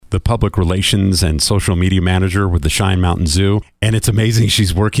the public relations and social media manager with the Cheyenne Mountain Zoo. And it's amazing.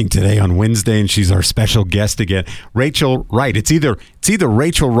 She's working today on Wednesday, and she's our special guest again. Rachel Wright. It's either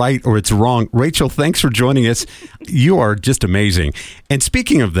Rachel Wright or it's wrong. Rachel, thanks for joining us. You are just amazing. And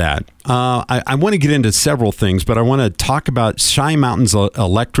speaking of that, I want to get into several things, but I want to talk about Cheyenne Mountain's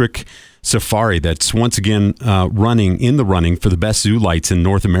electric safari that's once again running for the best zoo lights in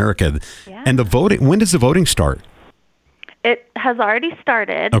North America. Yeah. And the voting, when does the voting start? It has already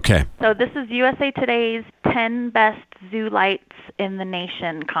started. Okay. So this is USA Today's 10 Best Zoo Lights in the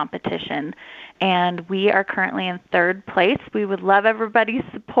Nation competition. And we are currently in third place. We would love everybody's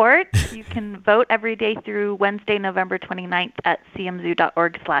support. You can vote every day through Wednesday, November 29th at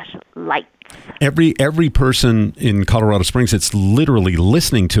cmzoo.org/lights. Every person in Colorado Springs that's literally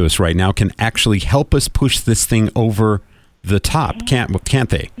listening to us right now can actually help us push this thing over the top, can't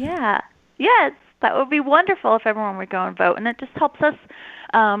they? Yeah. Yes. That would be wonderful if everyone would go and vote. And it just helps us,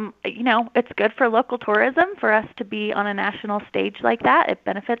 it's good for local tourism for us to be on a national stage like that. It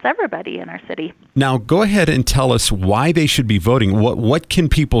benefits everybody in our city. Now, go ahead and tell us why they should be voting. What can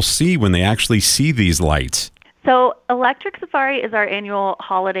people see when they actually see these lights? So Electric Safari is our annual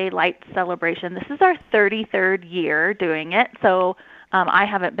holiday lights celebration. This is our 33rd year doing it. So I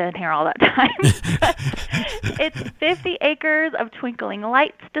haven't been here all that time. It's 50 acres of twinkling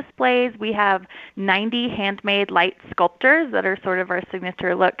lights displays. We have 90 handmade light sculptures that are sort of our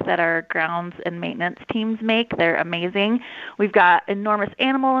signature look that our grounds and maintenance teams make. They're amazing. We've got enormous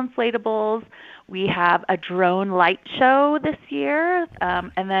animal inflatables. We have a drone light show this year.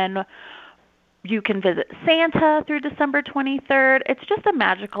 And then you can visit Santa through December 23rd. It's just a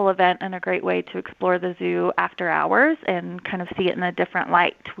magical event and a great way to explore the zoo after hours and kind of see it in a different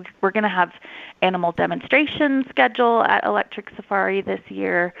light. We're going to have animal demonstrations scheduled at Electric Safari this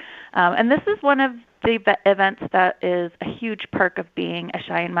year. And this is one of the events that is a huge perk of being a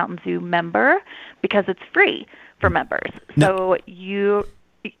Cheyenne Mountain Zoo member because it's free for members. So you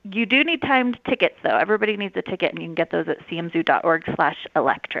do need timed tickets, though. Everybody needs a ticket, and you can get those at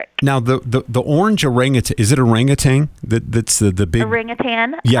cmzoo.org/electric. Now, the orange orangutan, is it orangutan? That's the big...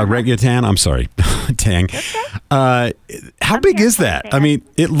 Orangutan. Yeah, orangutan. I'm sorry. Tang. Okay. How big is that? I mean,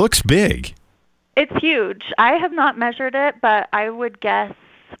 it looks big. It's huge. I have not measured it, but I would guess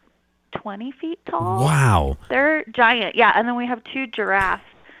 20 feet tall. Wow. They're giant. Yeah, and then we have 2 giraffes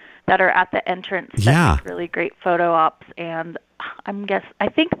that are at the entrance that make really great photo ops, and I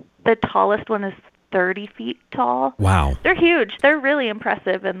think the tallest one is 30 feet tall. Wow. They're huge. They're really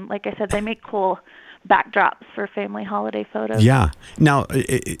impressive. And like I said, they make cool backdrops for family holiday photos. Yeah. Now,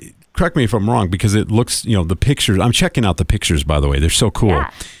 correct me if I'm wrong, because it looks, the pictures, I'm checking out the pictures, by the way. They're so cool.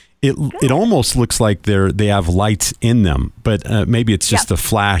 Yeah. It almost looks like they have lights in them, but maybe it's just a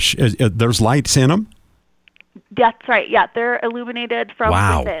flash. There's lights in them? That's right. Yeah, they're illuminated from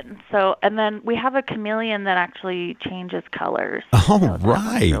within. So, and then we have a chameleon that actually changes colors. Oh, so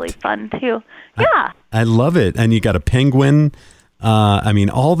right. Really fun too. Yeah. I love it. And you got a penguin.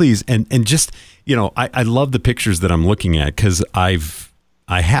 All these and just I love the pictures that I'm looking at because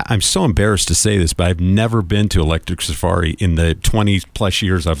I'm so embarrassed to say this, but I've never been to Electric Safari in the 20 plus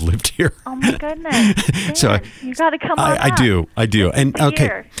years I've lived here. Oh my goodness! So you got to come on. I do. And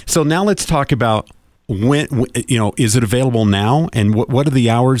okay, so now let's talk about. When is it available now, and what are the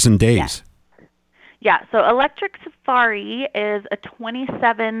hours and days? Yeah, so Electric Safari is a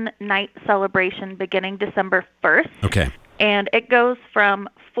 27-night celebration beginning December 1st. Okay. And it goes from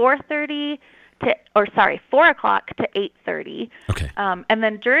 4 o'clock to 8:30. Okay. And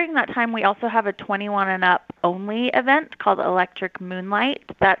then during that time, we also have a 21 and up only event called Electric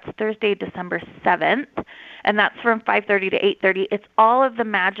Moonlight. That's Thursday, December 7th. And that's from 5:30 to 8:30. It's all of the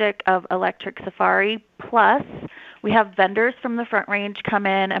magic of Electric Safari. Plus, we have vendors from the Front Range come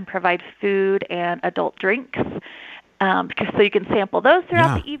in and provide food and adult drinks. So you can sample those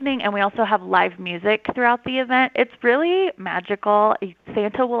throughout the evening, and we also have live music throughout the event. It's really magical.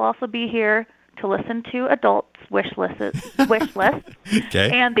 Santa will also be here to listen to adults' wish lists, okay.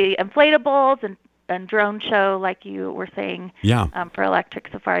 And the inflatables and drone show, like you were saying, for Electric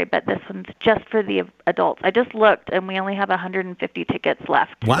Safari. But this one's just for the adults. I just looked, and we only have 150 tickets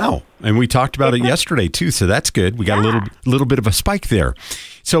left. Wow! So. And we talked about it yesterday too, so that's good. We got a little bit of a spike there.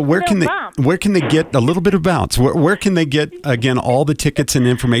 So where can they get a little bit of bounce? Where can they get again all the tickets and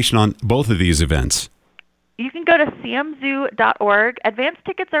information on both of these events? You can go to cmzoo.org. Advance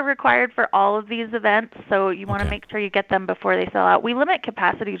tickets are required for all of these events, so you want to make sure you get them before they sell out. We limit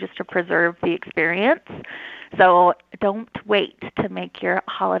capacity just to preserve the experience, so don't wait to make your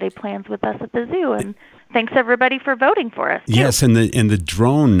holiday plans with us at the zoo. And thanks everybody for voting for us. Yes, and the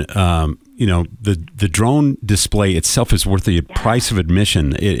drone the drone display itself is worth the price of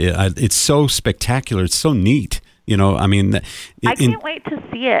admission. It's so spectacular. It's so neat. I mean, I can't wait to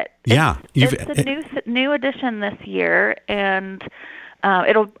see it. It's a new addition this year, and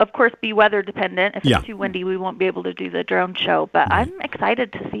it'll of course be weather dependent. If it's too windy, we won't be able to do the drone show. But I'm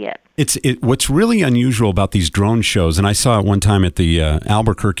excited to see it. What's really unusual about these drone shows, and I saw it one time at the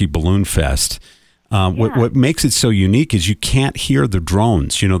Albuquerque Balloon Fest. What makes it so unique is you can't hear the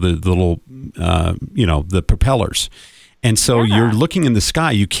drones, the little, the propellers. And so you're looking in the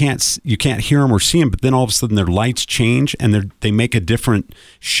sky, you can't hear them or see them, but then all of a sudden their lights change and they make a different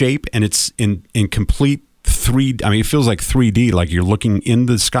shape, and it's in complete 3D. I mean, it feels like 3D, like you're looking in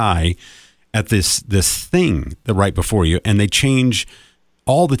the sky at this thing right before you, and they change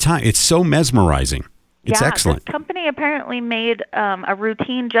all the time. It's so mesmerizing. It's excellent. This company apparently made a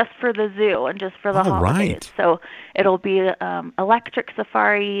routine just for the zoo and just for the holidays. Right. So it'll be electric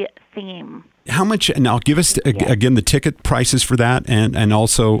safari theme. How much? Now, give us again the ticket prices for that, and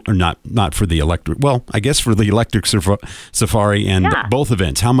also, or not for the electric. Well, I guess for the electric safari and both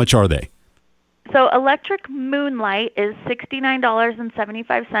events. How much are they? So Electric Moonlight is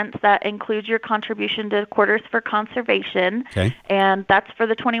 $69.75. That includes your contribution to Quarters for Conservation. Okay. And that's for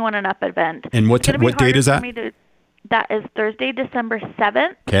the 21 and up event. And what date is that? That is Thursday, December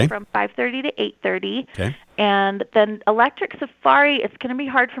 7th from 5:30 to 8:30. Okay. And then Electric Safari, it's going to be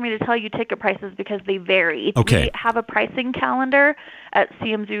hard for me to tell you ticket prices because they vary. Okay. We have a pricing calendar at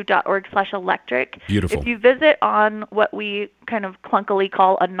cmzoo.org/electric. Beautiful. If you visit on what we kind of clunkily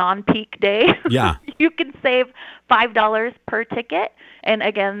call a non-peak day, you can save $5 per ticket. And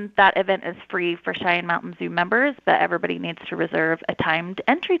again, that event is free for Cheyenne Mountain Zoo members, but everybody needs to reserve a timed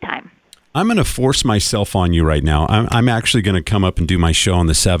entry time. I'm going to force myself on you right now. I'm actually going to come up and do my show on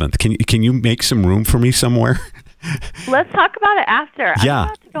the 7th. Can you make some room for me somewhere? Let's talk about it after. I'm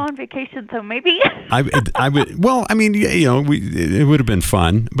about to go on vacation, so maybe. I would. Well, I mean, it would have been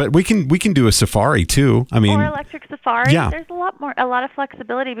fun, but we can do a safari too. I mean, or electric safari. Yeah. There's a lot of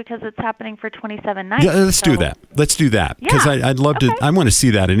flexibility because it's happening for 27 nights. Yeah, let's do that. Let's do that because I'd love to. I want to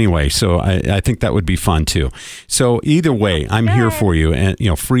see that anyway. So I think that would be fun too. So either way, I'm here for you,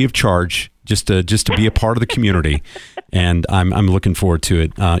 and free of charge. Just to be a part of the community, and I'm looking forward to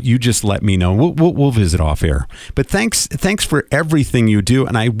it. You just let me know. We'll visit off air. But thanks for everything you do,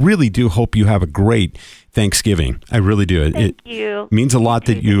 and I really do hope you have a great Thanksgiving. I really do. Thank you. It means a lot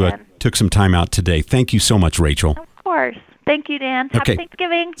that you took some time out today. Thank you so much, Rachel. Of course. Thank you, Dan. Happy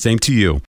Thanksgiving. Same to you.